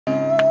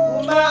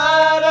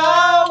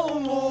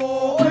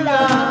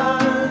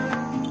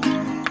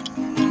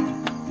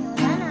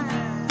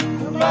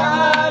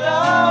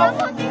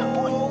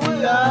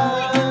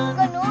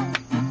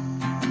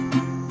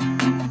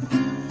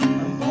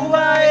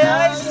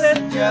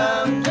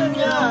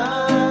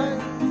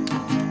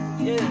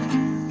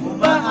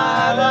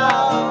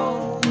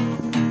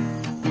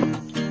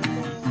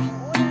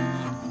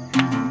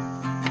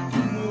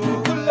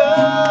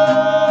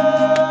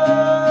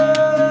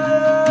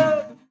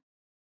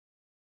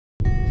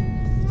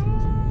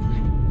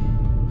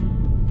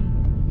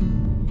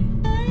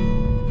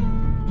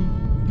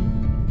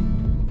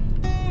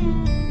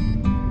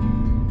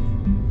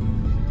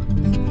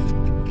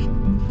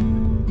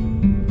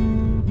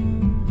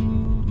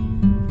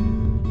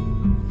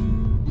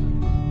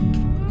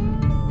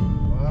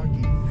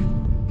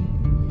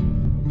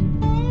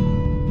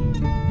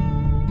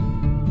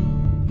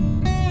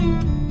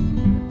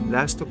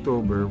Last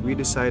October, we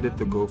decided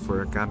to go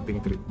for a camping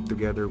trip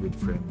together with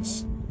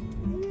friends.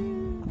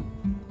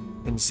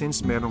 And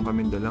since meron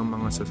kaming dalang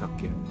mga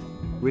sasakyan,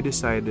 we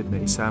decided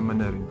na isama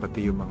na rin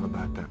pati yung mga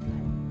bata.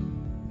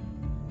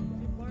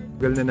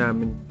 Tagal na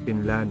namin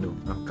pinlano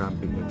ang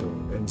camping na to,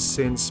 and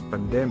since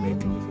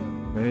pandemic,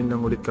 ngayon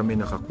lang ulit kami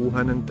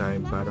nakakuha ng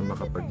time para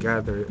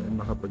makapag-gather and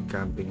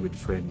makapag-camping with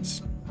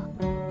friends.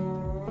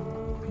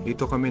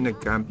 Dito kami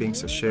nag-camping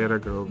sa Sierra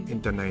Grove in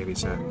Tanay,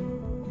 Rizal.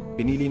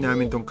 Pinili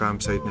namin tong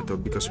campsite na to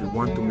because we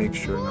want to make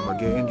sure na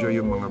mag-e-enjoy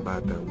yung mga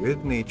bata with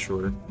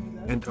nature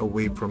and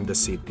away from the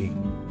city,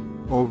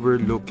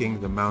 overlooking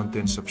the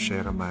mountains of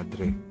Sierra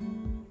Madre.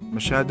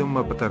 Masyadong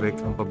mapatarik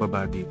ang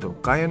pababa dito.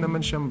 Kaya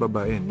naman siyang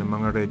babain ng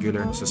mga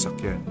regular na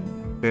sasakyan,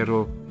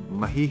 pero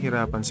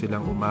mahihirapan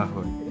silang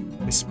umahon,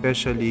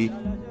 especially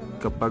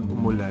kapag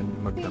umulan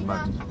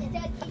magdamag.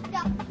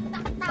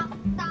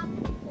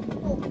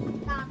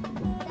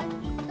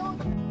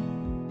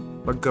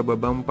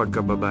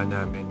 Pagkababa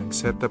namin,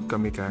 nag-set up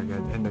kami kagad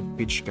and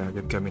nag-pitch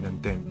kagad kami ng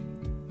tent.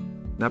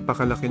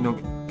 Napakalaki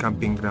ng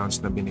camping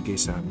grounds na binigay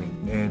sa amin,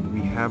 and we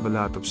have a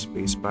lot of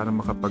space para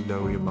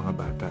makapagdaho yung mga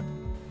bata.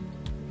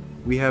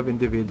 We have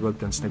individual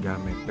tents na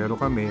gamit, pero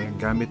kami, ang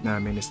gamit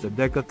namin is the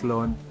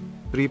Decathlon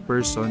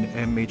 3-person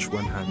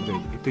MH100.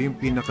 Ito yung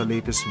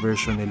pinaka-latest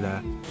version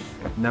nila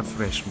na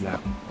fresh black.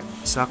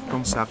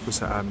 Saktong-sakto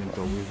sa amin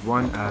to with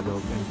 1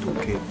 adult and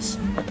 2 kids.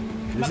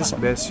 This is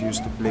best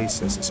used to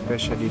places,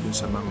 especially dun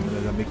sa mga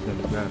malalamig na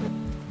lugar.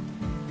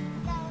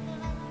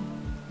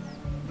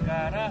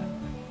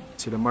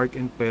 Sila Mark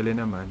and Pele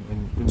naman,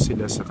 and dun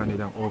sila sa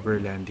kanilang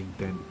overlanding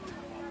tent.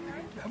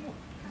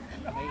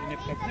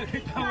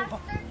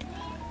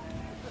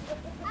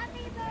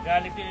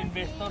 Galit yung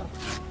investor.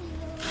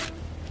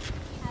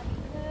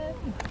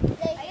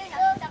 Ayun,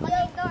 nakita ko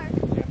yung door.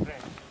 Siyempre.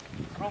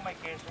 Bro, may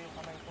keso yung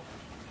kamay ko.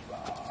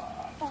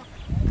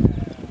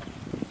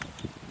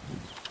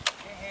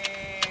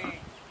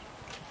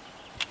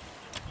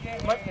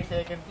 Mark, may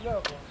second floor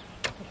ako.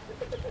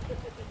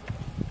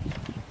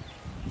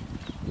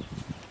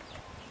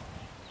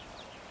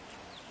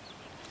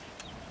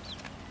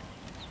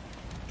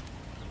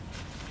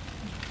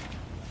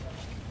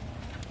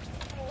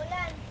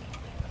 Ulan.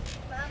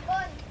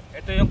 Maambon.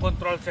 Ito yung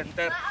control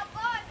center.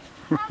 Maambon.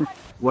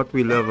 What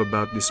we love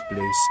about this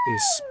place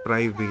is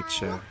private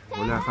siya.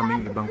 Wala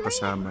kaming ibang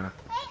kasama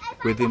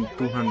within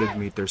 200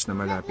 meters na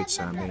malapit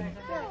sa amin.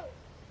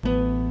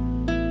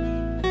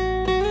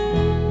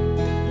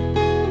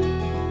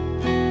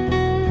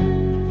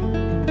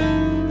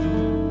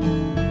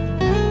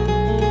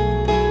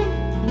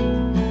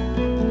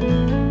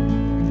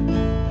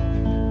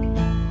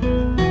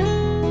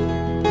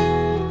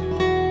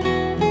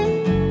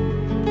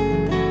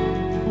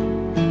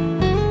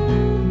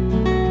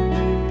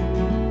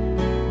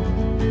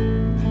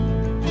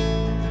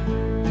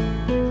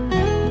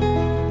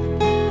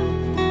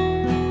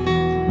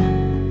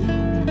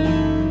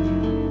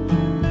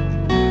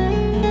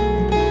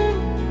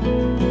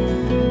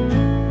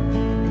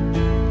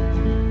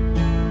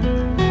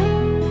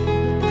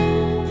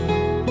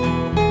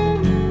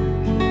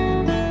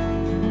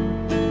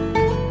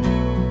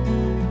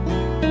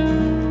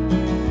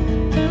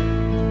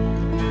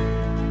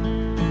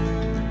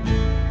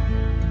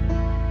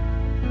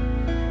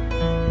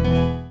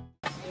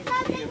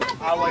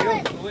 Awa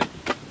yun.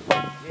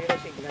 Zero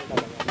signal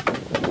talaga.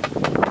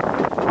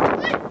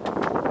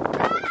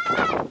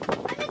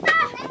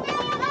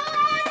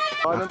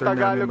 After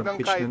namin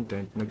mag-pitch ng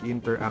tent,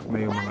 nag-interact na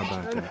yung mga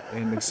bata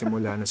and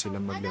nagsimula na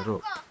silang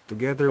maglaro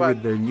together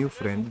with their new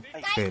friend,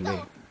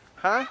 Pele.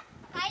 Ha?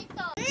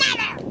 Kaito.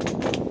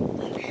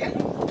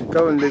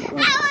 Ikaw ang lig...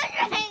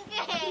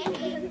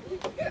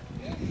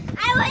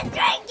 I was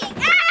drinking.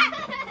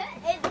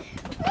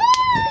 Woo!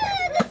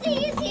 The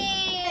sea is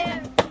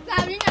here.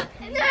 Sabi na.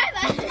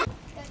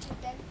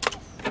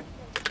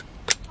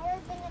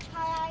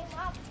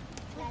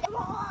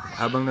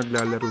 Habang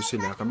naglalaro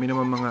sila, kami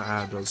naman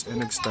mga adults ay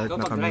nag-start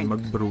na kami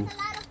mag-brew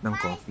ng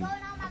coffee.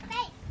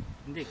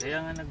 Hindi,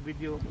 kaya nga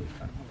nag-video ako.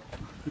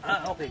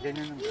 Okay,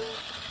 ganyan naman.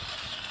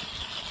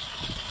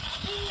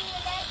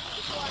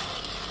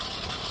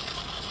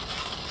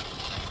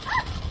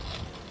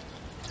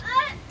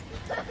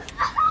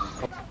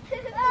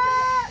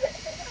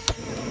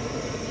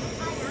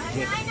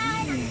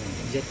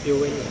 Jet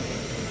fuel.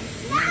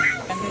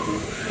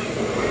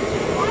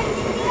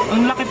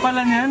 Ang laki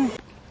pala niyan.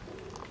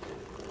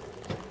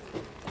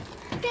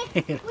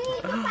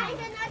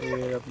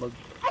 Hirap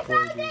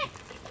mag-4D.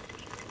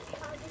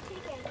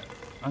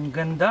 Ang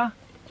ganda.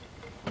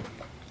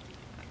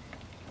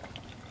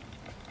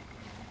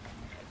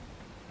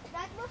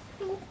 That was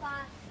too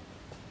fast.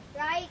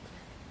 Right?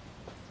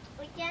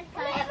 We can't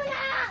climb.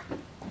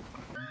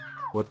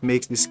 What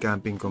makes this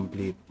camping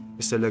complete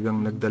is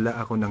talagang nagdala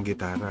ako ng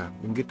gitara.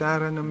 Yung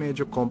gitara na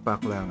medyo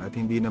compact lang at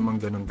hindi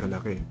naman ganun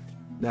kalaki.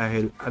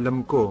 Dahil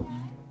alam ko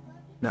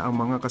na ang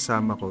mga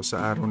kasama ko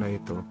sa araw na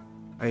ito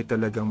ay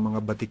talagang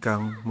mga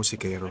batikang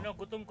musikero. Ano,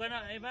 gutom ka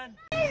na, Aiman?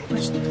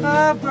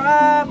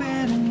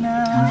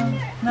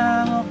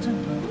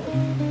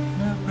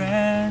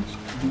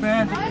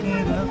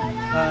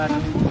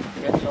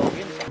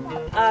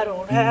 I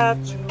don't have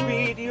to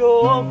read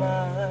your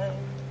mind.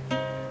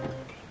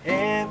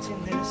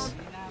 Emptiness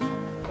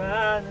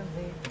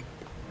finally.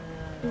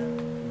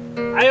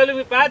 Ayaw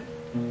lumipad?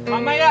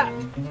 Mamaya!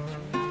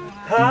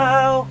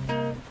 How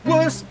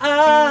was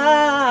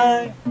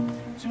I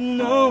to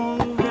know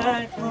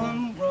right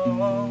from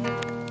wrong?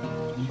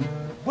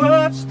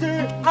 Words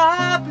that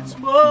I've been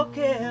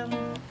spoken,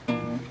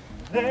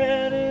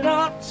 let it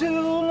out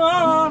too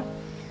long.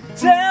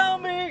 Tell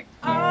me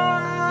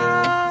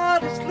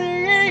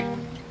honestly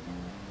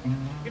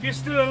if you're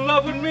still in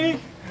love with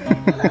me.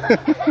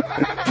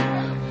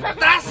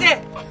 Atras eh!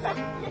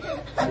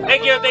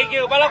 Thank you, thank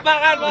you.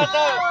 Palakpakan mo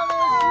ito.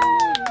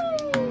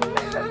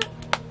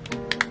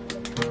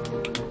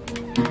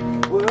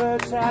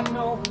 Words have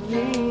no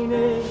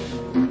meaning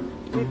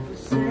if the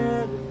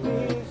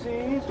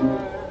centerpieces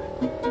were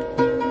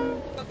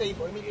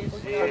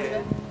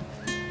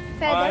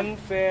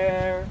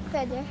unfair.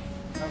 Feather.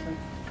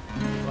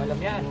 Alam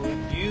yan.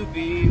 You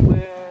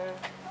beware.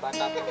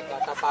 Bata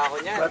pa ako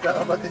niyan. Bata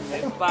ka ba din?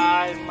 If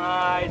I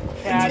might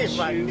catch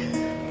you.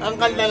 Ang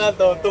kanta na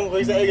to,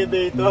 tungkol sa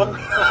elevator.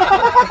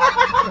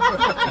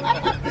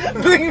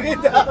 Bring me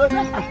down.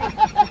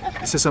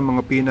 Isa sa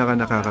mga pinaka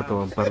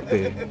nakakatawang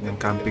parte ng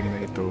camping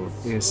na ito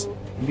is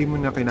hindi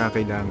mo na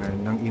kinakailangan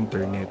ng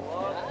internet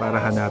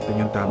para hanapin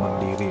yung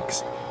tamang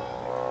lyrics.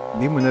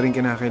 Hindi mo na rin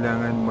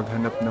kinakailangan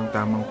maghanap ng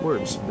tamang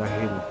chords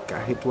dahil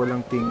kahit walang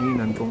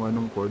tinginan kung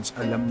anong chords,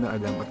 alam na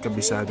alam at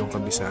kabisadong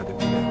kabisado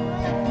nila.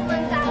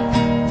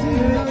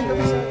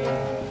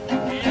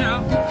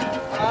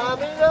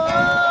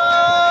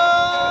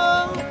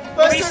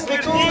 West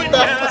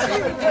Virginia.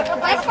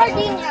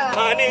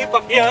 Manny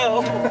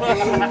Pacquiao.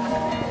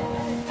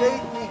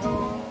 Take me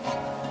home.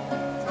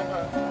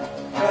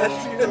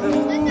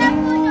 Doon na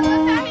po na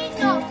masahin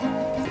no.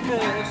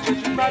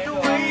 By the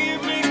way you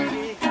make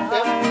me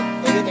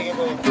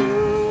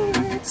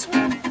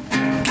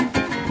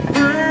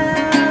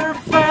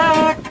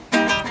perfect.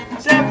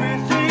 It's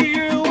everything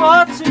you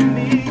want to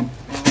me.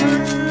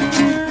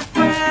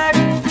 Perfect.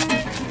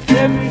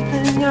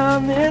 Everything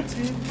I'm meant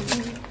to be.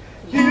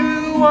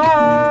 You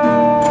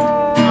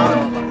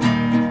are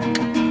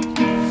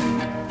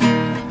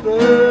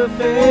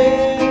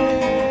perfect.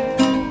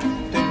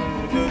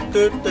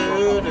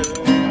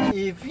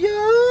 If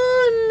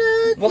you're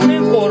not Wag na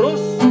yung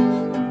chorus.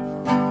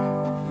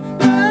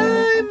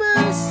 by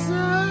my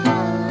side,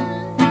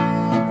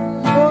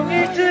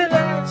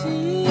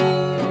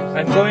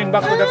 I'm going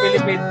back to the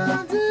Philippines.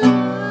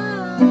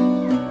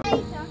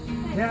 Hey,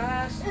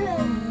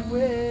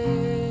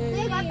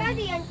 Papa,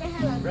 diyan ka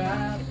hello.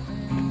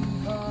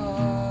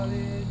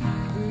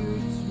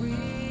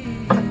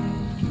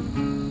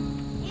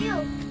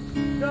 Ew.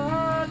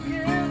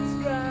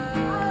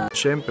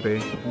 Siyempre,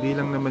 hindi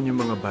lang naman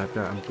yung mga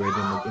bata ang pwede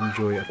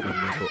mag-enjoy at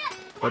magluto,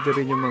 pati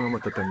rin yung mga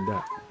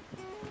matatanda.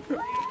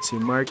 Si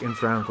Mark and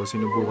Franco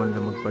sinubukan na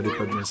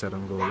magpalipad ng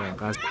saranggola.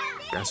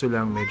 Kaso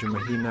lang medyo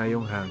mahina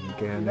yung hangin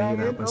kaya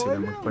nahirapan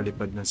sila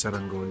magpalipad ng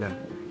saranggola.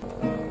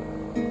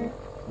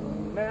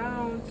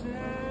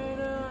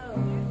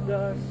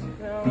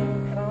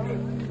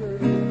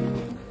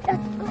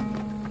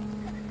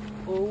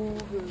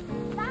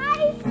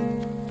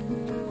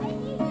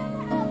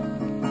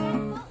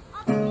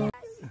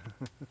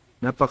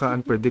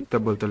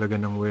 Napaka-unpredictable talaga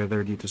ng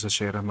weather dito sa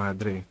Sierra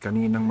Madre.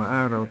 Kaninang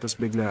maaraw, tas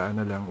biglaan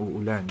na lang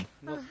uulan.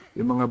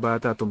 Yung mga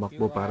bata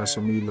tumakbo para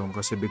sumilong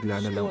kasi bigla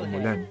na lang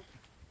umulan.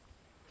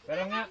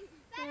 Pero nga.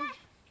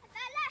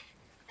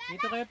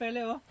 Dito kayo,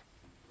 Pele, oh.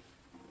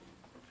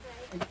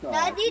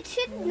 Daddy,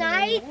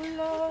 tonight.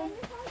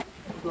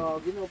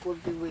 Gagi na,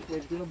 konting wait,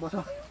 di na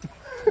basa.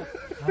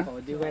 Oh,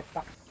 di wet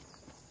pack.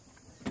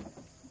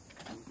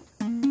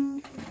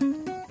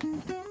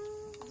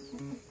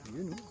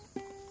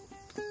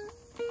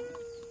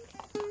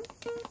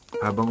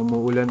 Habang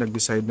umuulan,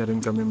 nag-decide na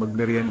rin kami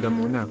magmerienda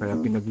muna kaya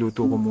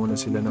pinagluto ko muna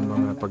sila ng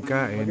mga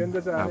pagkain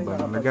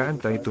habang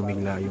nag-aantay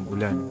tumigla yung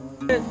ulan.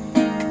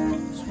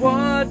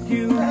 Want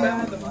you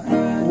back.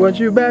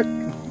 Want you back,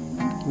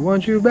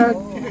 want you back,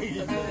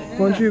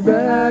 want you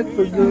back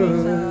for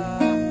good.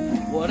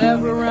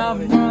 Whatever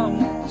I'm wrong,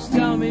 just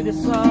tell me the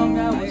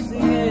song I was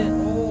singing.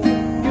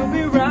 You'll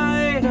be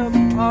right up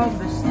on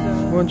the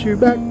stuff. Want you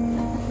back,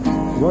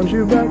 want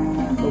you back,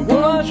 I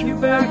want you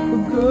back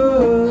for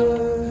good.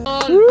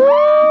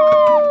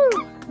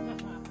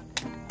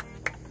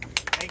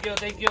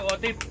 Thank you,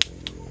 Otip.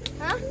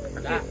 Huh?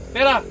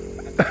 Pera.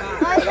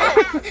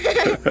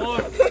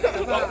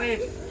 Otip.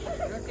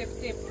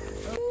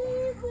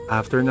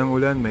 After ng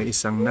ulan, may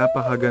isang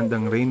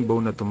napakagandang rainbow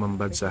na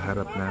tumambad sa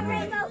harap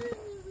namin.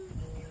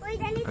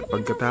 At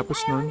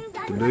pagkatapos nun,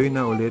 tuloy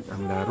na ulit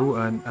ang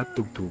laruan at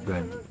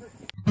tugtugan.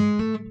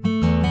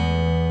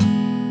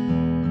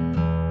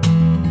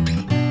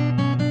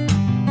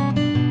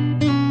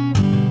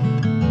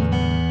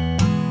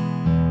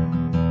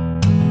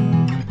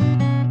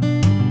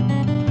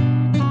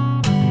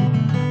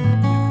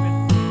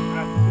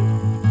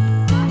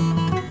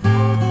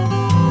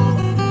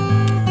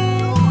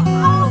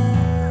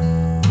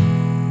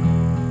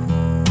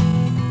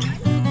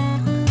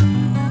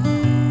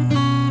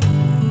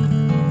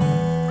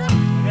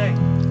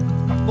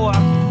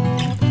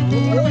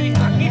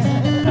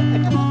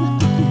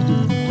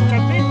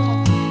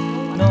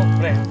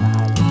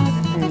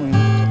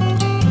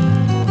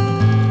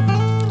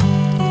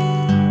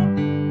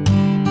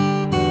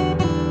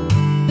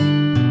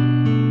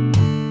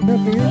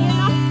 camping yun? Ayun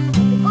o.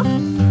 Sabi ko.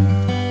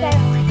 Pero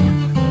okay lang.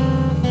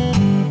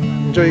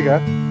 Enjoy ka?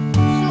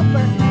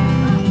 Super.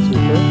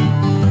 Super.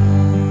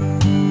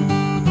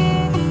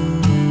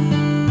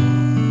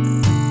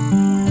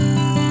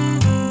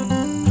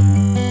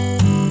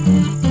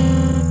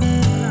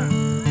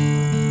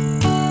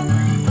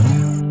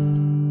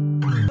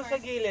 Sa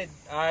gilid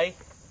ay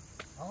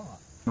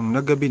Nung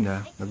naggabi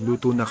na,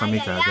 nagluto na kami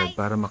kagad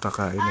para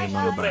makakain ng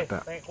mga bata.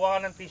 kuha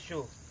ka ng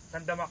tissue,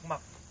 ng damakmak.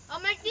 Oh,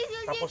 may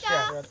tissue Tapos dito. siya.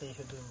 Wala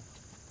tissue dun.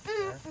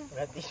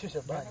 Wala tissue sa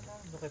bag.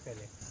 Ano kay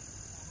Pele?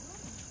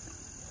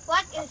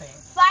 What is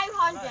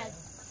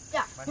 500?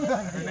 Yeah. Ano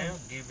na yun?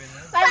 Given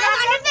na.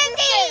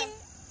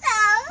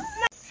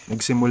 515!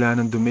 Nagsimula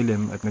ng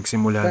dumilim at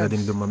nagsimula na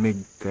din lumamig,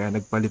 kaya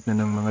nagpalit na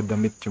ng mga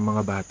damit yung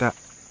mga bata.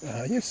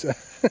 Ayos ah.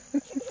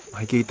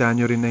 Makikita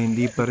nyo rin na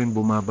hindi pa rin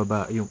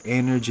bumababa yung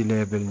energy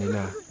level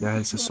nila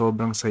dahil sa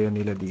sobrang saya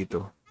nila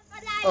dito.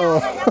 Oh.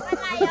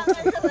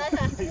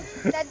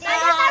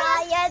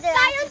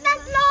 Tayong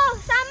tatlo!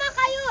 Sama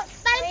kayo!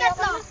 Tayong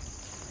tatlo!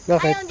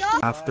 Bakit?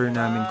 After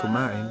namin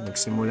kumain,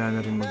 nagsimula na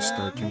rin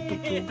mag-start yung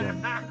tugtugan.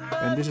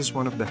 And this is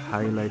one of the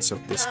highlights of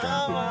this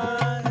camping.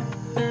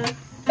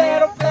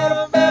 Pero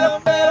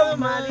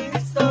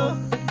malinis to.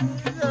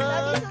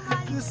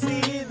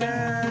 Kusina.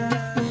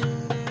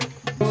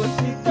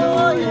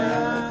 Kusitoya.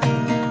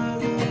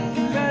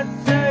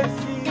 Katsa'y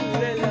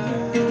sila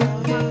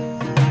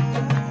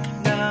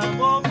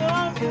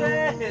namomombre.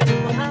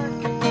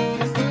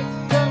 Gusto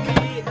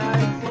kami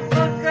ay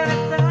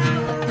magkasama.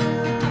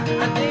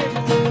 Atin.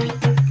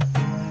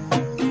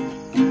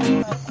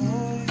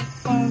 Ako'y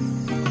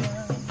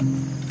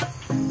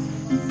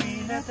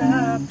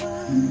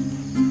pinadapan.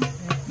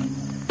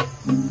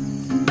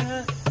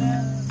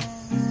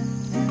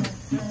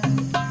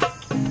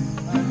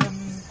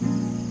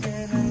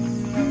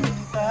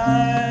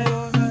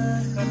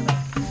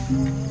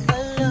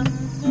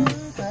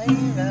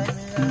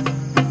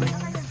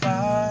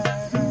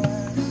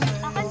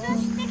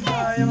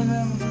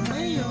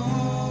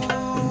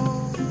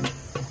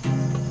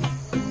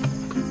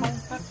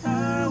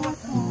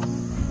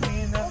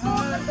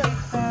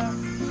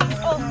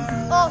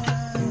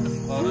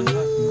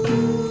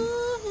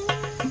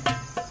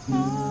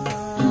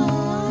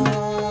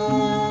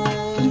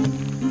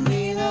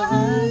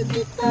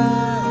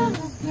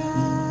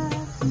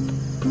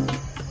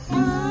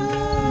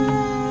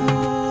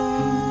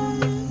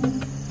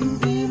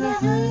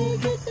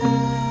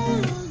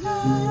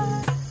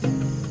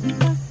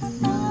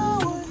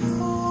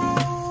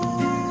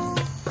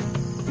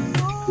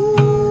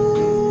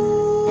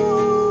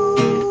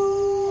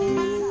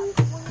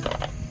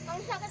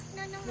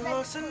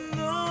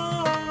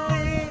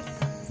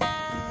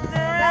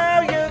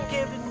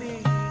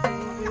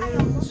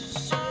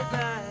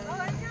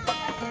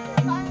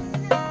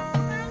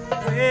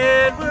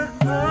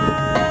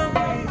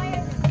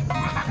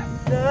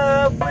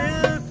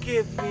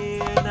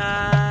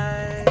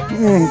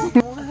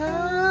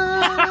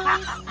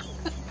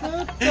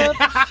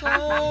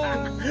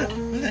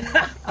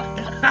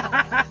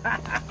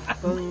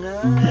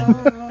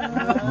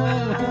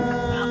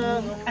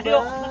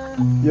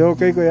 You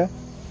okay, kuya?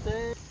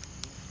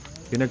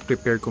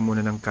 Pinag-prepare ko muna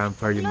ng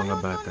campfire yung mga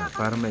bata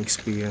para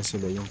ma-experience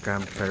nila yung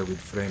campfire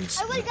with friends.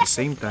 And at the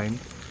same time,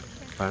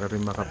 para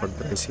rin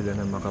makapag-try sila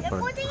na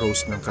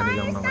makapag-roast ng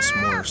kanilang mga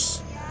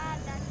s'mores.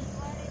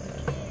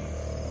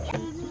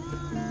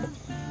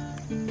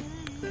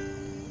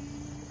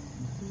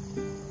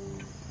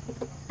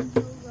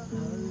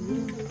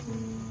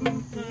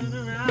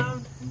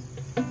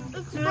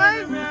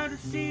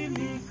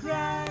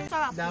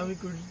 Dami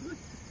ko.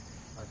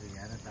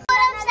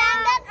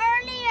 that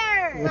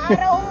earlier.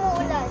 Araw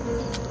umuulan.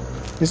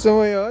 Gusto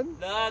mo yun?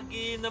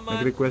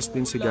 Nag-request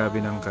din si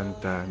Gabi ng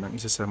kanta ng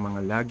isa sa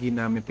mga lagi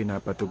namin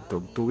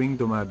pinapatugtog tuwing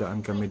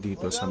dumadaan kami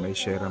dito sa may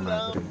Sierra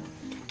Madre.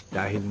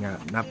 Dahil nga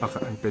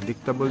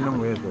napaka-unpredictable ng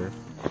weather.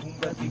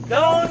 Ba't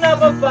ikaw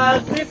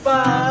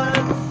napapagripan?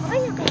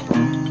 Okay, okay.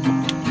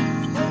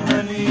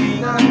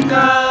 Maling ang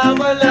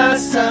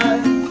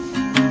kamalasan.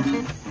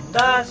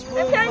 Das mo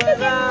I'm trying to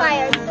get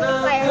fire. To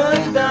fire. Oh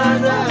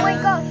my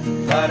gosh.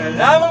 para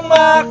lamang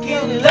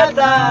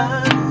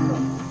makinlatan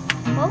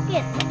Poke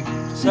it.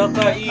 sa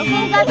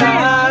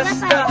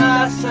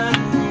kaitaas-taasan.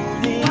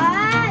 Ngunit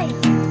Why?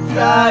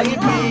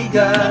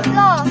 kaibigan,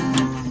 Ito.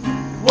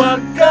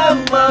 huwag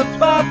kang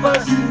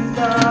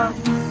mapapasinta.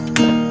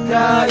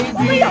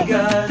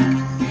 Kaibigan,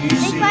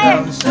 isip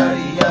ang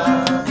saya.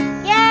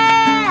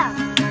 Yeah!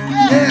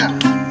 Yeah!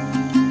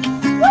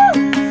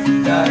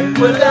 Dahil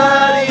wala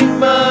rin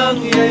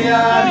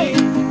mangyayari,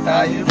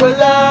 tayo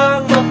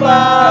walang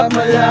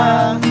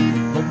mapapala.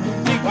 Huwag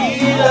mong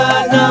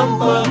tigilan ang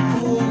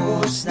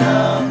pagbuhos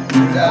ng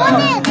ulan.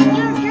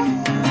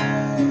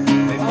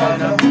 May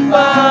panahon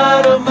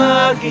para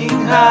maging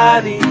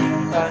hari,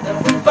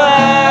 panahon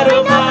para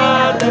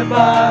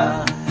madama.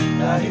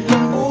 Dahil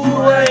ang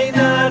buhay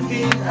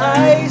natin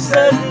ay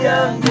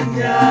sadyang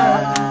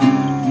ganyan.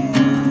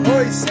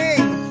 Boy,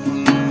 sing!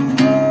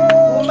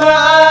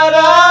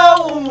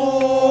 Umaaraw,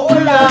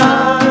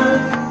 umuulan,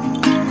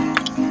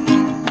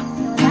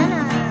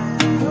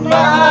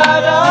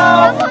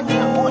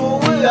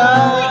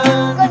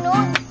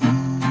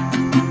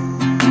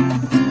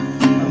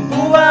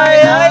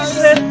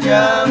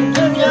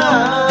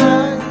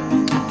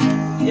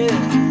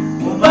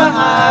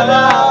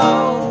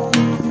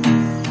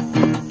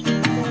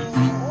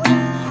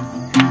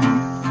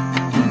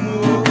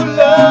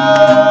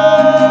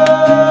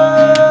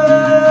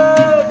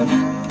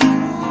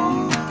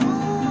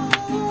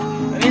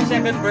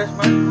 second verse,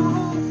 Mark.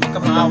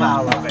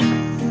 Maawa. Okay.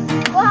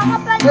 Kuha ka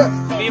pa ng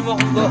Hindi mo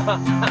kung gawa.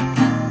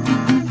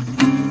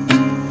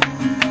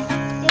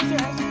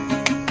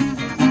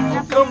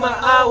 Huwag kang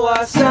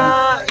maawa sa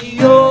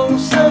iyong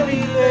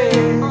sarili.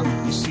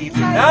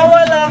 Isipin na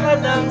wala ka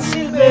ng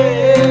silbi.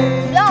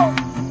 blow.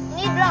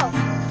 Need blow.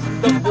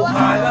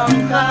 Dambuhalang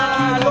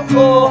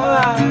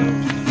kalokohan.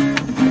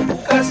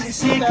 Bukas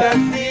sisikat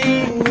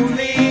din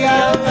muli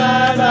ang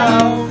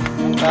araw.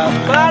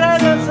 Para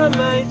lang sa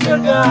may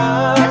tiyaga.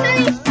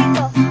 Nasaan yung stick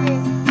ko?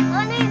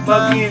 Ano yun?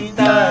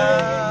 Maghintay.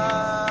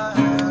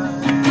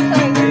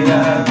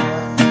 Kaya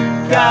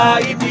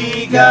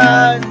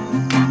kaibigan,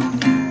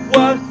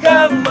 huwag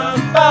kang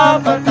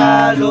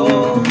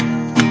magpapatalo.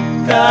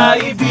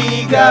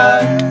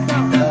 Kaibigan,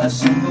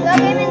 nasundo.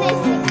 Lagay mo na yung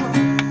stick mo.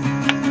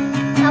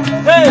 Tapos,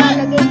 Hey!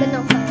 lagay ko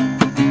ng fire.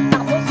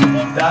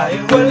 Acoustic.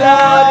 Dahil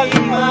wala'y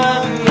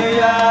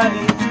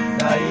mangyayari,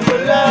 dahil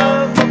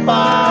walang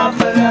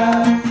mapapala,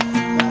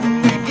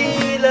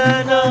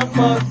 tigilan ang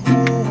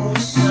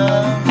pagbuhos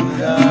ng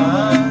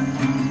ulan.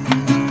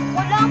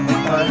 Walang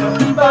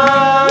Panahon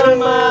para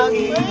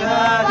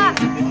mangyayari,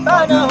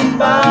 panahon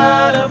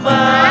para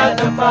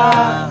madapa,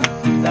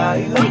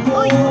 dahil ang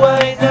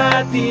buhay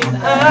natin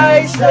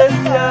ay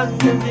sadyang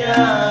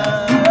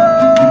ganyan.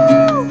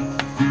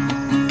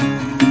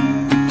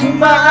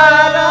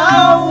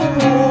 Umaaraw,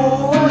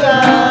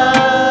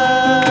 umuulan.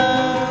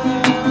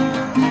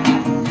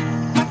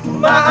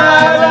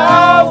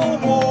 Umaaraw,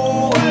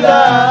 umuulan.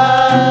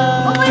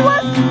 Oh my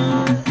God!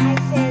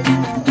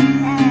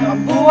 Ang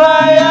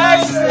buhay ay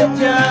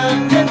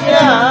sadyang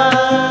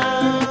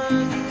ganyan.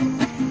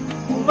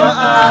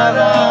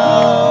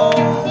 Umaaraw,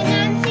 Si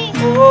Nancy.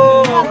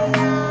 oh,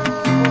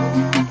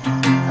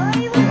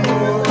 Ay,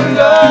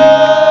 umuulan.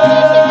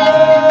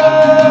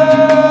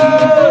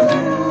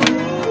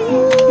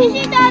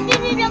 si Daddy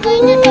nilagay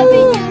niya sa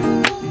video.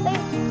 Ay,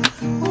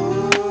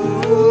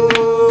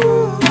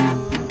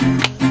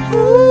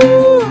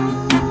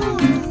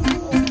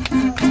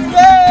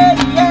 Yeah,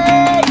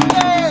 yeah,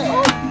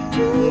 yeah.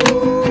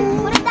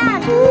 put it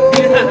down.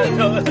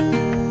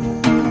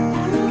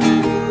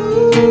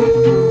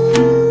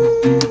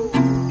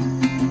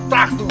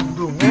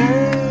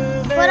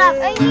 Put up.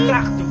 Ay,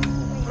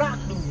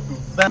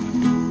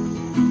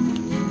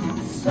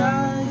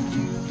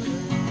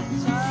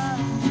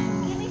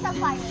 give me some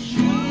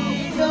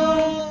fire.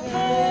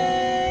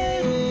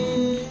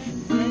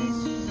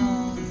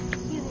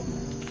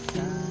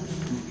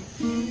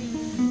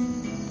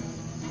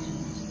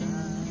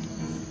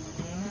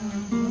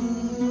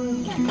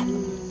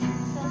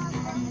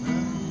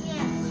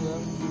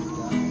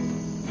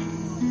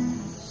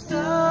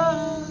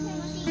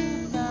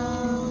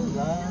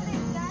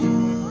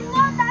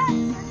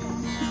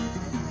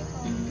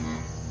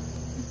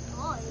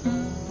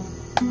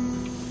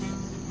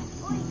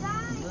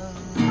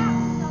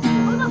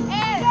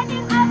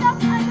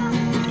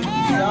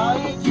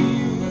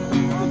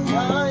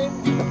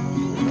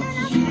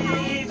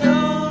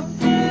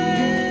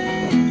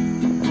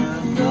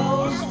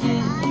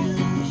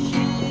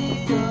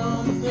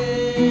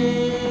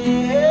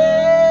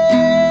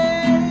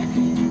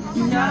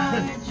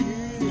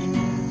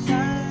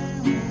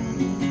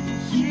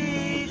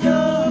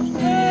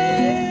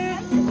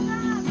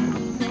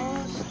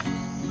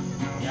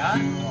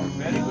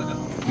 Very good.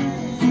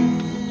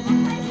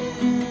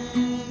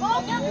 Oh,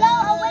 you blow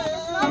away the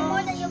smoke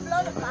more than you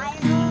blow the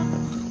fire.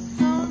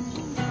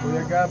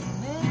 Kuya Gab,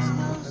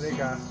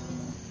 halika.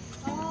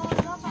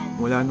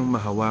 Mula nung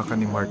mahawakan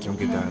ni Mark yung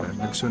gitara,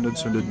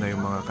 nagsunod-sunod na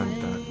yung mga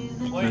kanta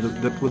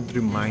that would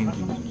remind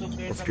you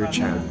of your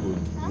childhood.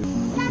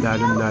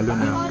 Lalong-lalo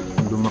na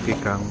kung lumaki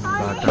kang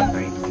batang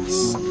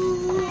 90s.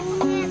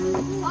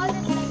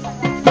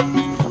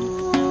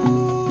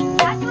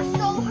 That was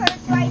so hurt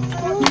right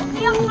through.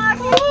 Yung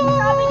Martin,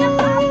 sabi ng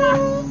papa.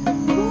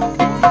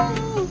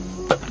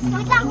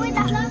 Wait lang, wait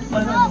lang.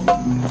 No,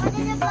 why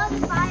did you blow the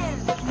fire?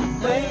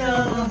 May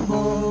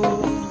nalambo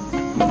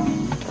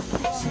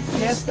sa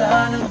fiesta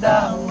ng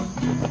dahon.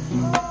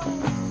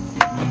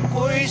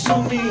 Ako'y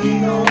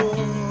sumino,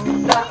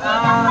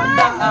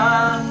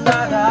 daan-daan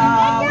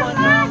larawan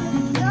ng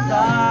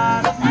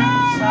darating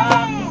sa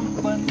aking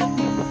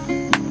panahon.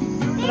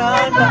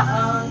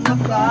 Nadaan na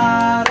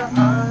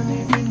paraan,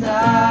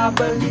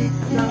 ibinabalik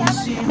ng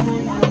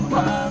simoy ng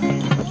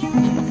pangit.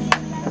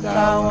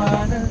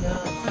 Natawanan na,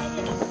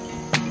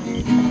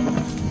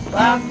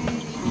 bakit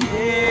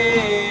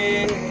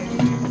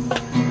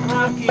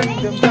aking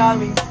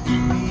damdamin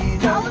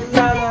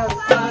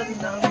pinaglalatan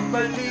ng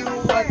baliw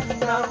at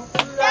ng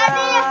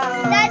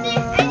Daddy,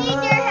 I need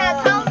your help.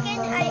 How can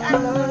I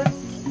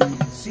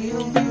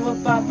sinong di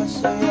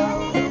mapapasayaw?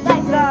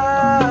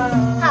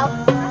 How?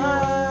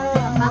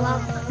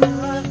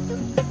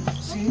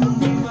 Sinong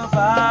di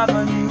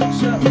mapapaliw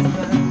sa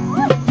ulan?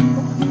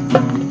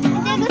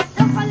 Hindi,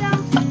 gusto ko lang.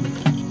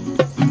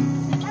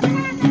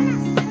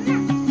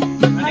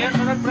 Ano yan,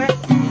 sunod pre?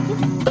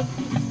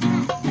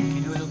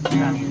 Kinulog na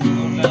lang.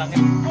 Kinulog na lang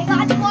yan. I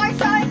got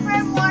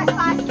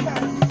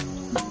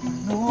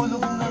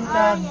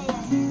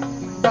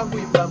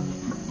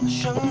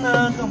siyang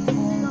nagamot.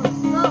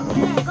 Go,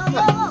 go, go,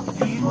 go.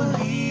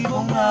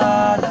 Libo-libong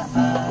alaala,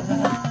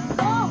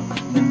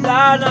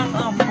 ganda ng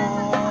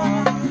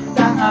amor,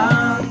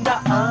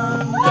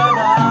 daan-daang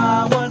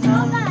larawan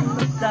ng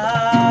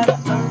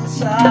daraan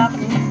sa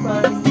aking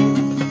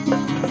paligid.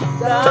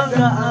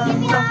 Dagaan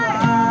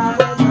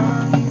pangalan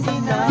ng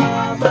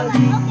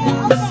itinabalik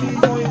ng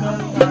simoy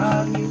ng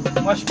langit.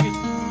 Wash pit,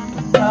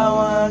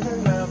 tawagan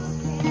lang,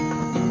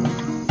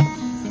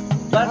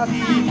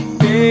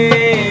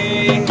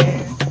 patibig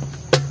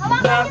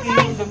ang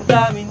aking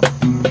damdamin.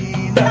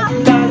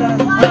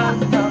 Pinaglalarawan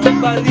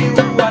ng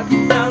baliwat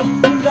ng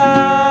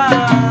ulan.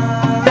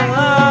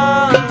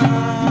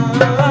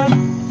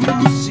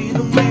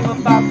 Sinong di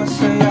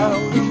mapapasayaw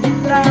ng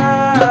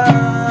ulan?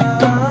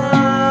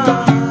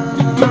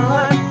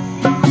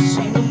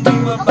 Sinong di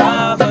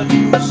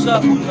mapabaliw sa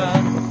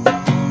ulan?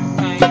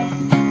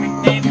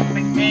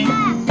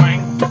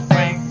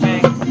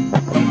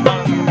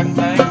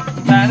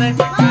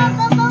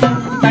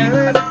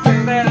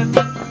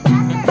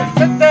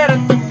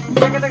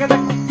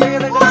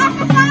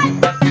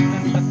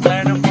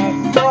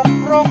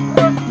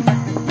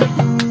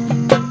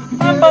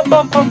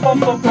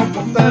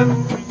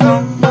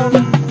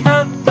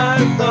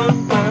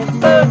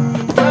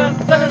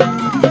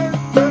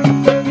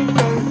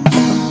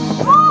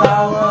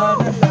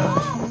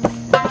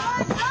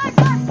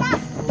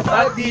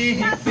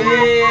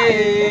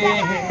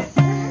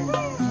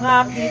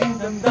 Aking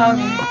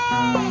damdamin,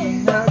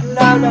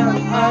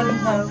 pinaglalaan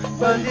ng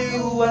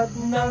baliwat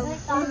ng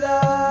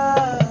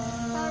ulan.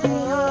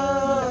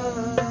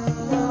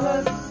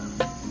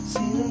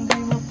 Sinong di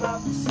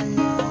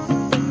mapapasayaw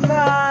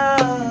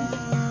ng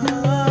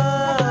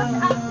ulan?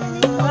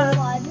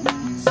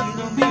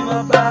 Sinong di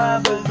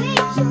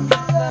mapabaliw sa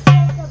ulan?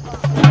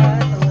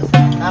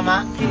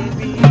 Tama.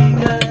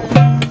 Kaibigan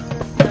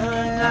na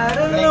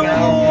naroon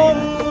ang mundo.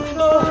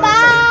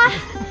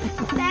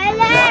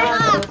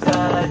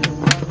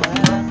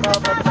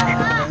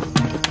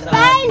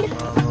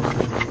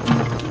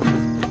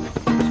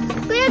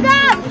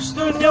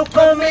 Gusto niyo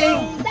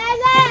kaming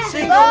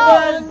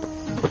sigawan,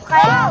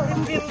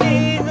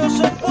 hindi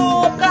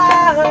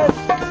nusubukan.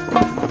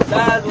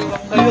 Lalo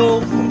lang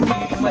kayo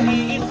hindi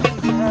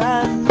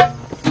maiintindihan.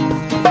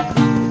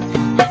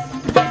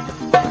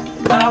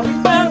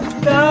 Awit ng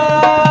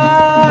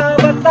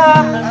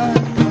kabataan,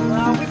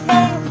 awit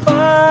ng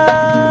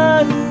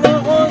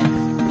panahon,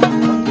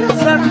 hanggang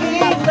sa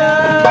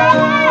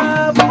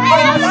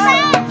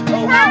kinabukasan,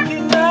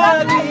 awakin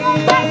natin.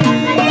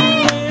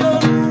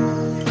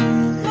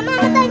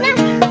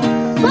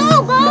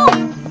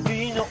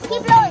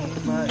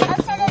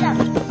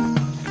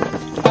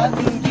 At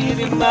hindi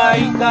rin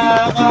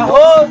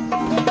maikakahon.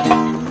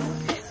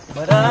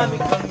 Marami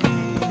kami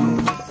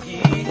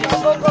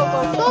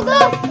inisama.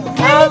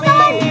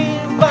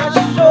 Aming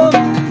pasyon,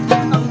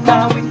 ang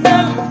awit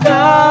ng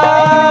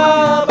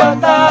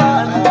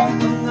kabataan,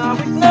 ang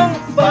awit ng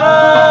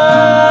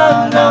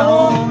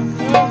panahon,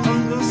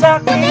 hanggang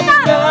sa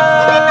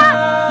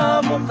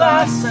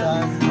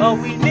kinabukasan,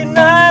 awitin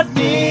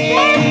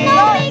natin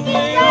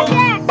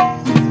ngayon.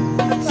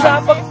 At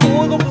sa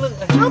pagtulog ng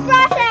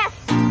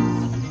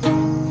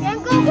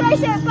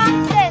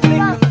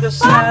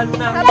dasal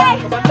ng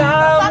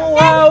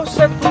kapatamuhaw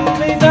sa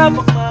tunay na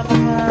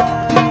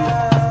pagmamahal.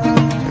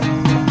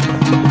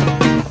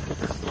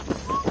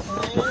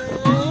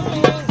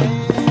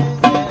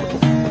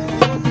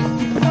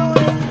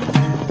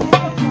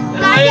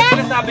 Ano yung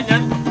sinasabi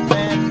niyan?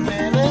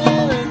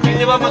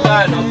 Hindi ba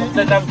mag-ano?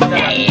 Magdadam ko na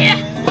lang.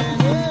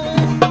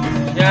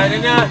 Yan,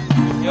 yan, yan.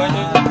 Yun,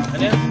 yun.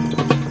 Ano yan?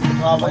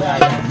 Nawawala.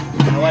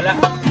 Nawala.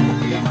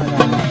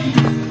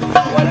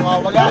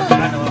 Nawawala.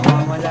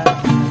 Nawawala.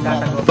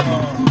 Tatago.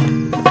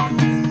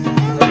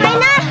 Okay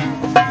na!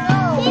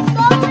 Keep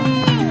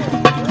going!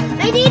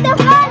 I need the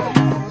fun!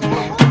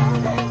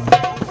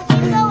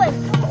 Keep going!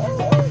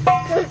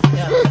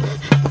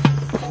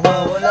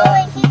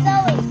 Nawawala. Keep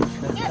going!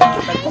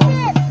 Chase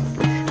it!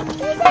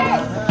 Chase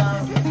it!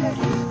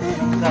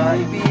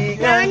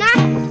 Kaibigan. Na!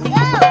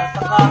 Go!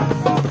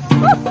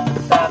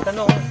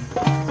 Tatanong,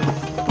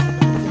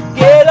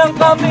 kailan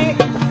kami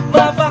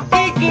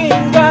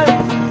mapakikinggan?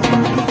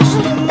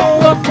 Gusto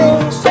mo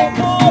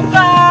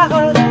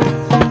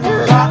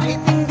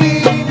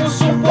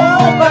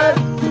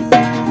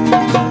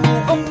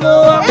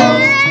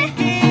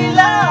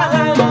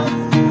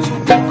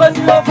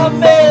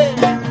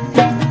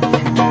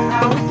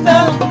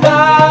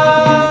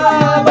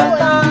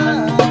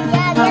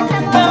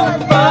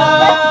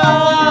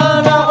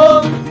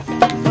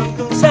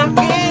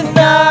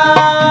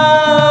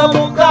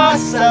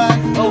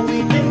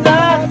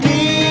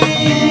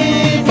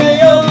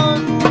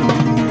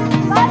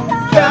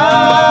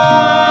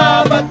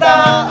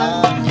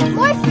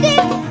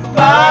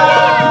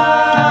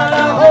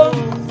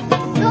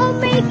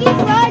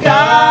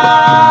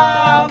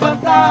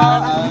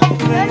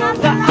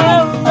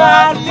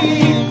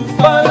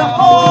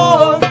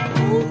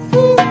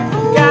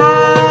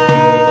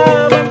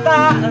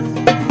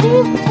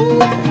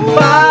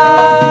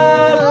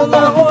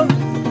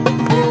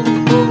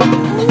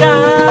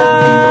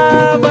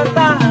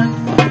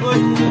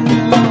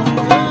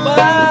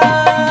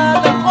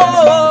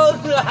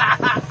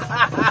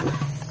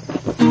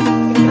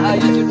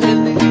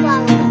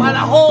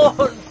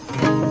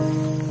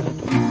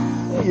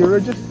you're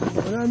just...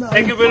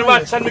 Thank you very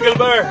much, San Miguel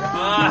Bar.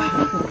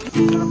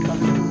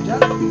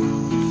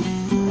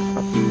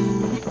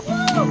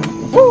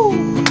 Woo!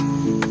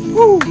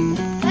 Woo!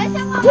 Let's have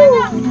a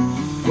look.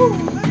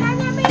 We're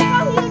gonna make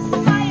a huge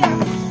fire.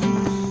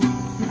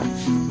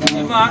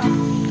 Emma,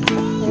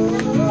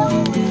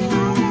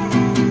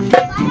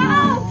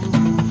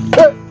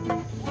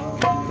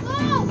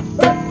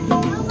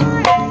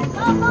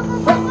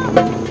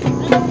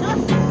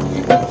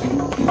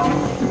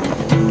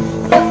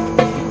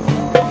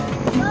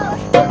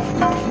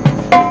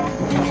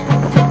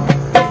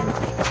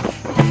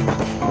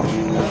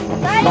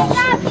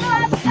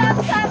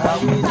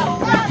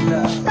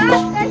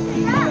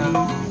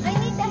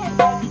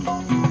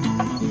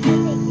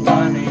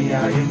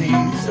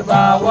 sa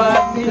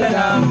bawat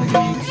nilalang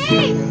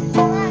Hey!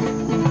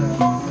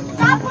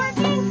 Stop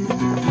working!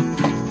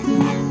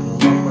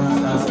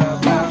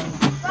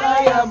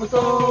 kaya mo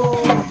to.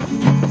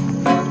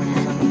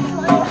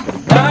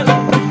 Lalo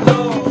ito,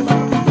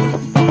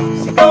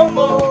 sigaw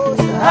mo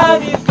sa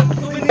hangin,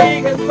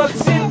 tuminig at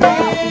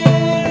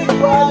magsilbing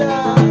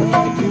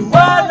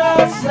iwala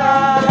sa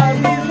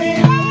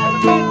dilim.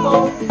 Alipin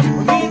mo,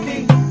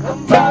 umiting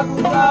ang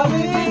bagong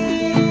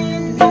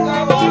gawin.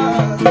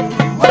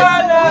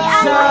 Iwala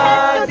sa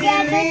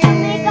dilim.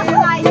 Make a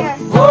fire.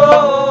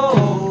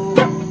 Oh,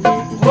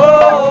 oh,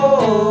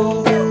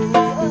 oh.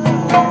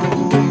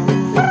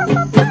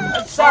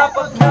 At sa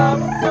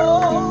paghamon mo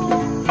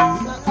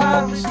sa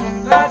agos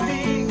ng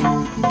ating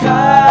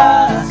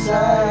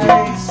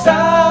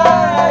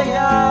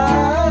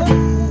kasaysayan,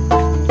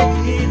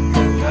 higit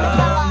ng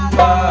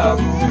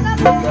bagong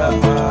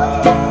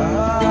gawa.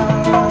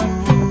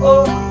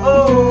 Oh,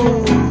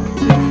 oh,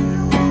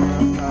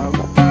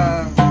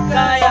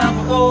 kaya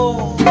mo to.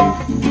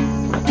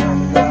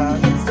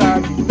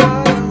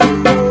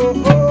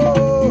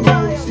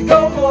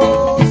 Sigaw mo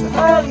sa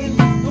hangin,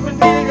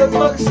 tuminig at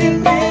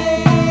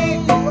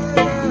magsilbing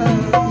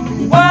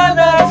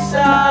iwala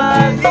sa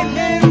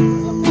dilim.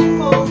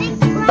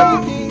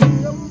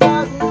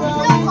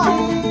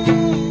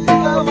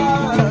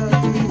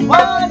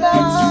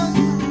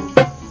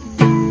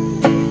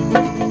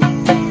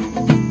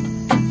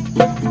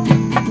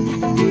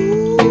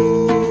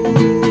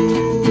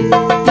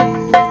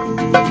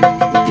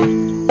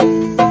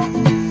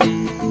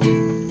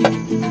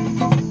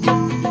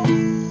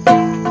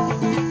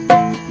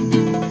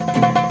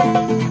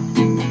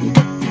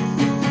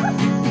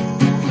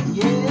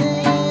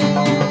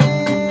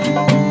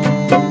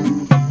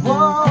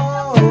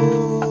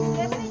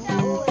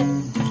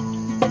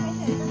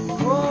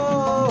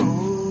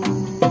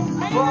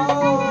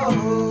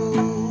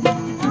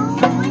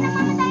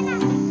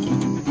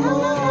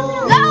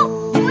 Go!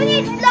 Who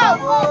needs blow?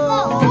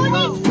 Who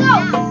needs blow?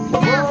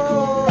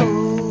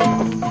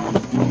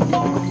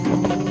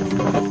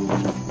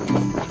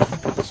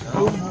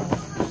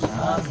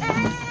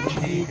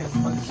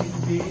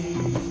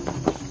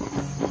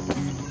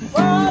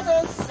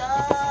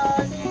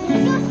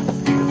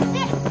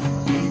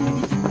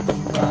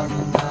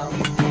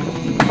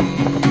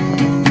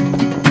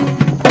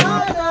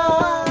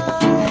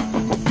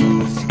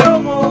 Sigaw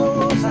mo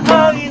sa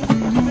hangin,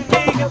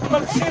 tuminig at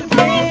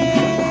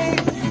magsilbing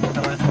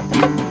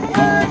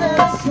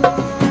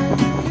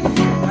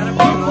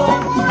harapin mo,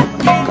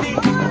 umiting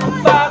ang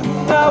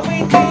bagong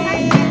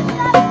awitin.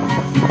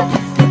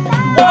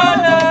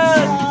 Wala.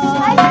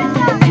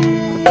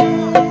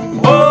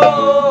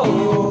 Oh,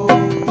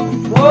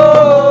 oh,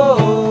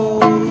 oh,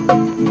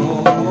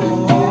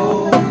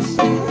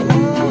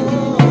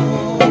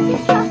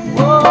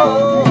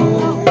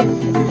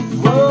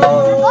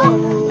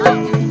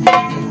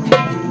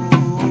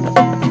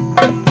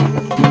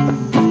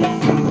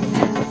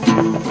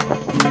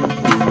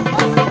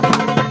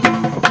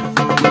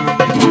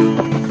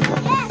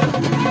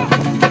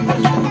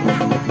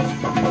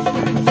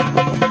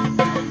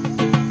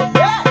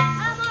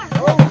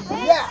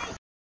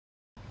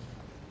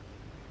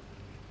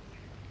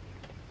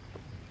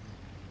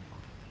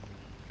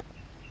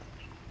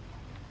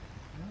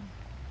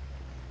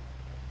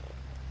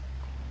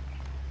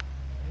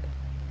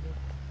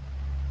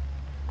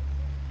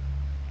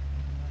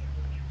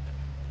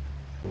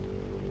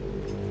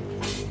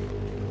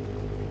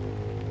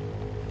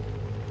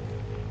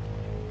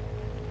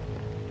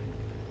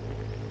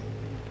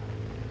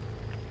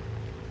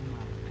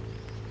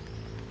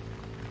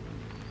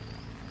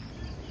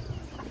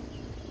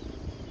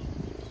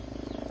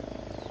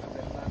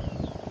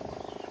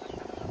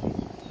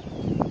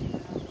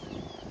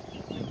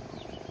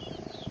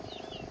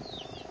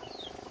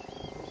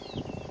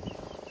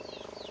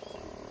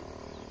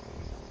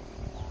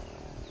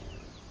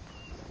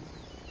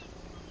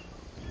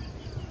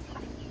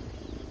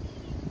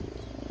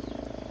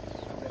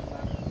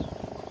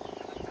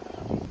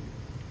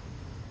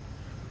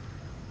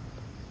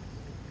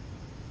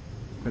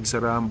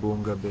 Nagsara ang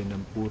buong gabi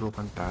ng puro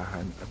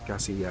kantahan at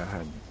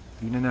kasiyahan.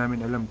 Di na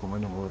namin alam kung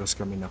anong oras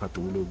kami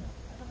nakatulog.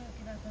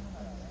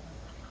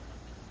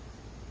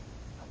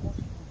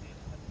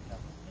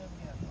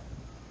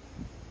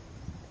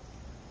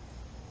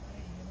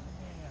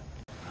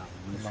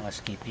 mga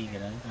skippy,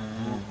 gano'n.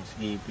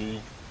 Skippy.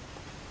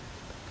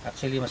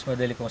 Actually, mas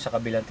madali kung sa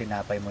kabilang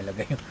tinapay mo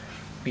lagay yung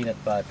peanut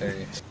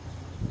butter.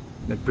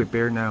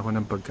 Nag-prepare na ako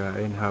ng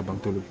pagkain habang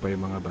tulog pa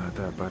yung mga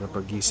bata para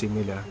pagising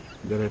nila,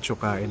 diretso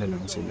kain na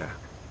lang sila.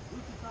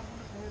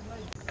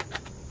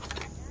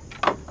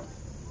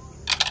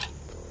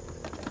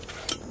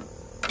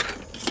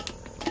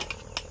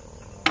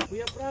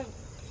 Kuya Frank,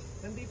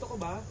 nandito ka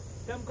ba?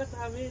 Come ka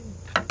sa amin.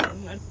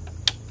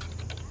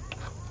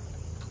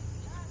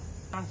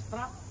 Fast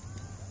track?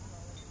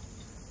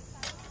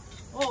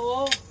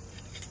 Oo.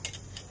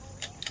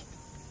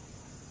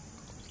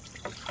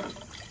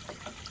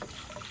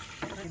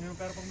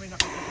 Pero pag may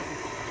nakita ko.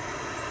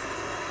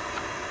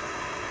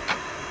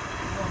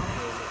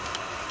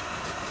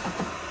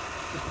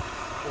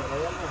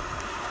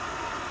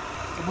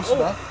 Ubus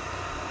ba?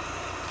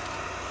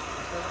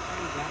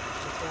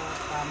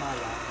 Tama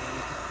lang.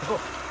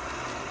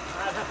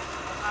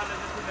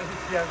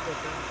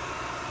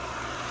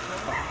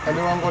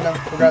 Haluan ko lang,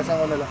 tugasan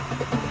ko na lang.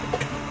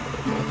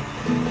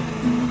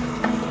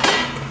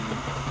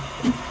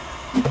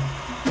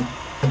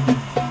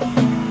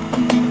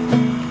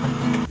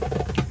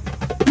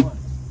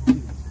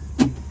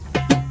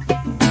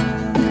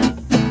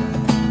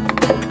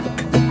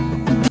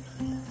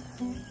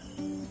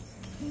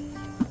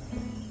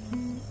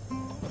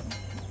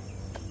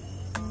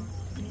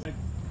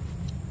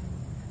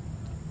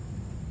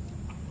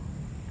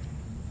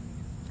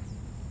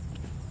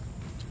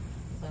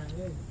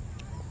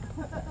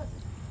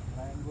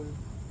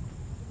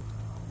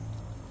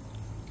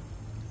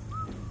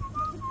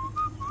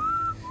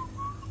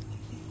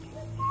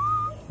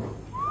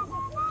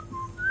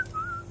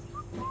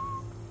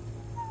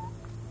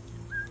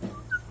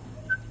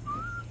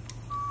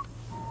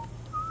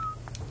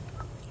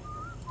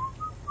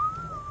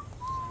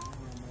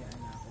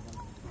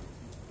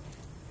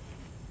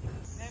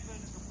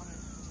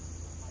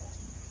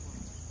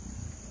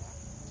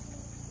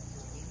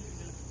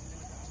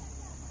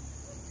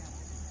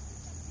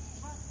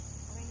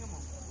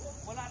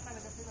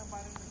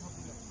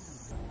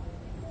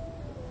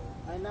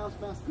 I now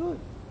smells good.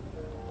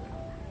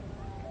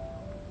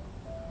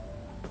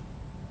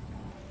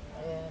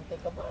 And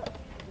take a bath.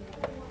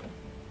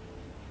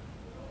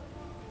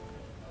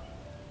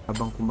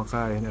 Habang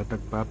kumakain at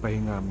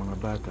nagpapahinga ang mga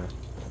bata,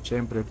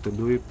 syempre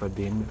tuloy pa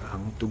din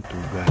ang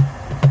tugtugan.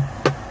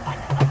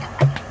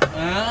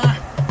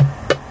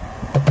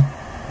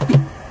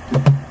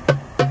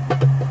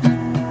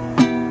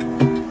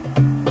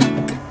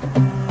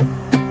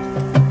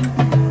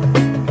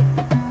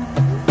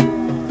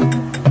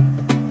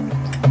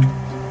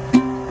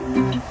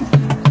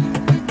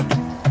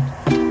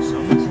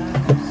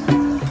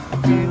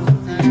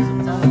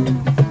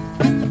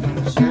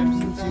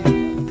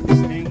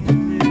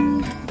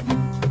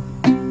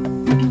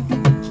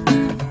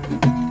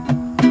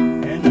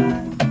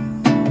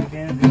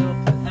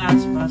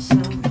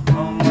 Myself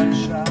how much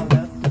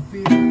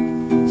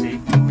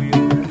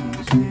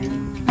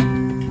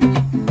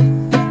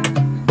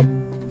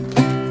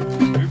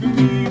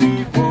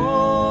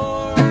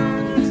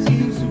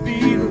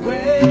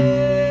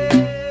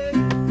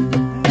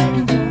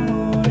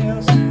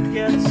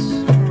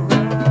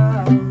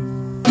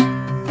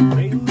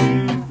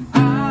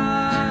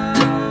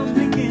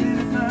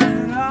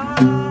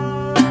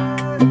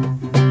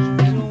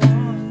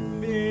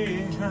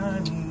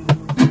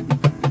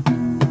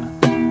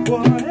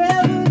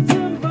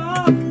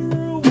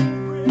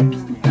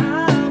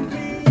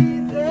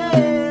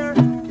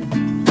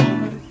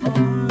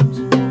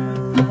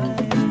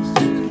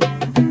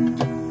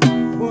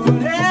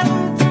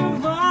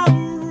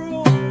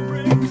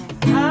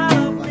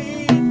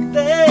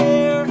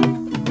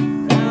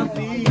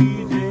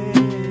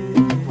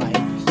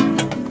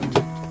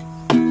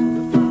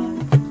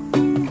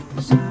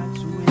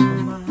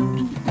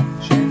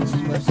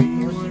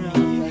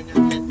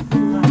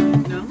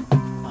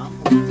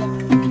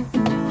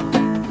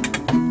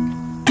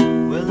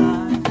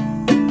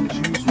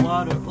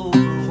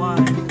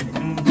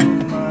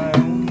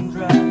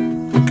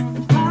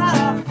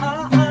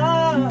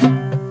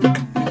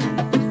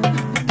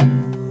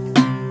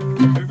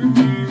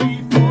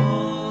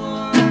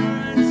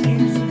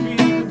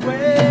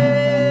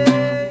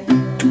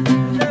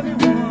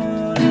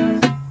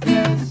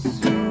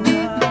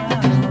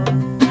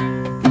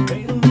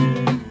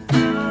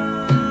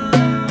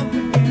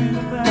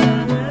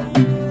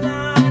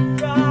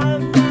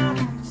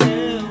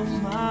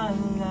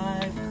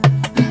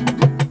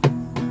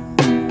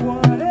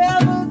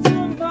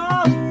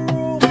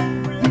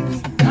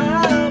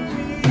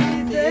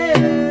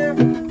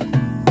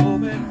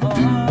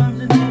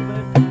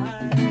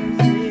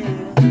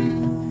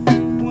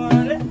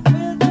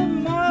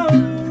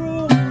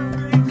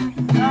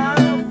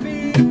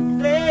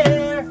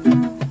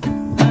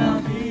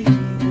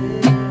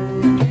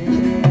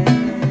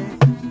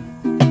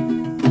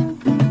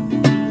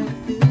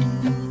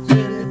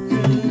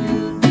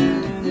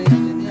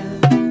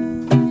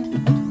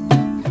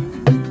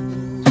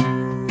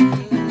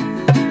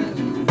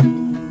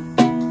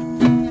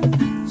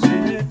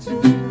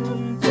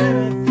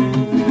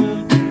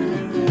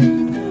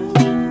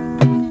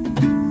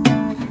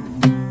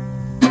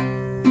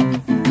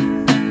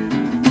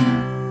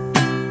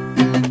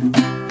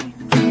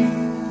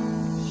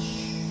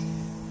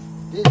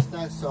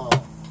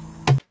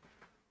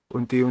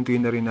unti-unti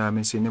na rin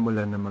namin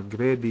sinimulan na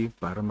mag-ready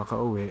para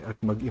makauwi at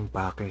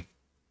mag-impake.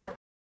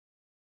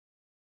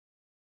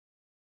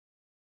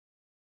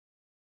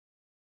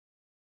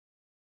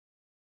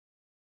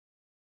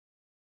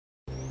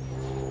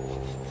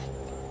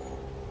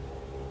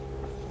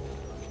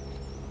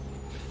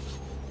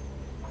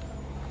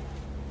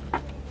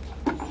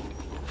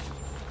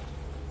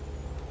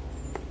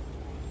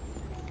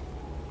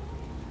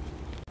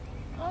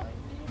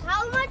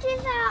 How much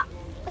is a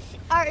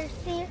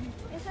RC?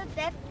 It's a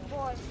death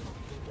ball.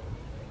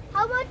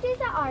 How much is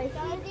a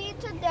RC?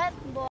 It's a death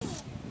ball.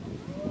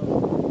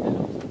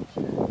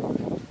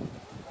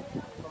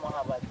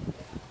 Kumakabad.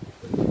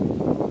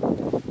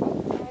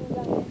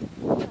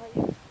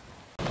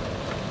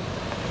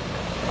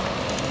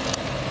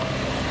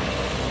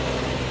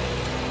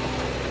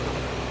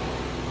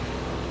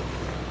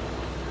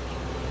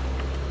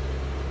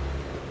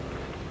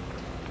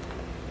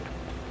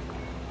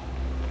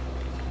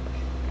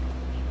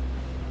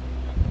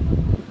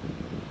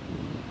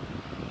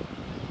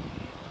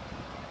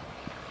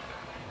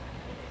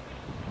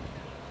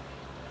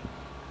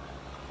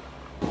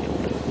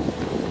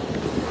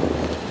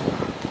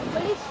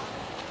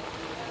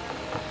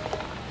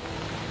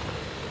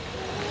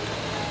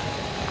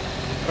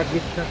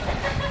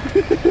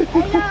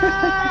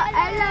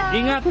 Hello!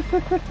 Ingat!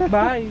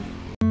 Bye!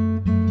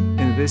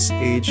 In this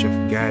age of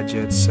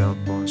gadgets, cell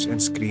phones, and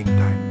screen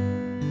time,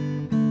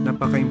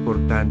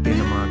 napaka-importante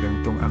ng mga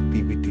ganitong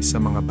activities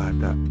sa mga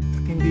bata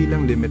at hindi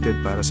lang limited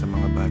para sa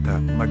mga bata,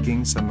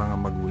 maging sa mga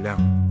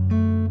magulang.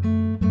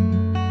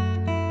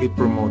 It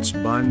promotes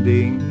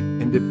bonding,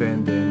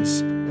 independence,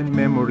 and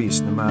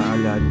memories na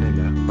maaalala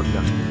nila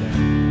paglaki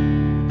nila.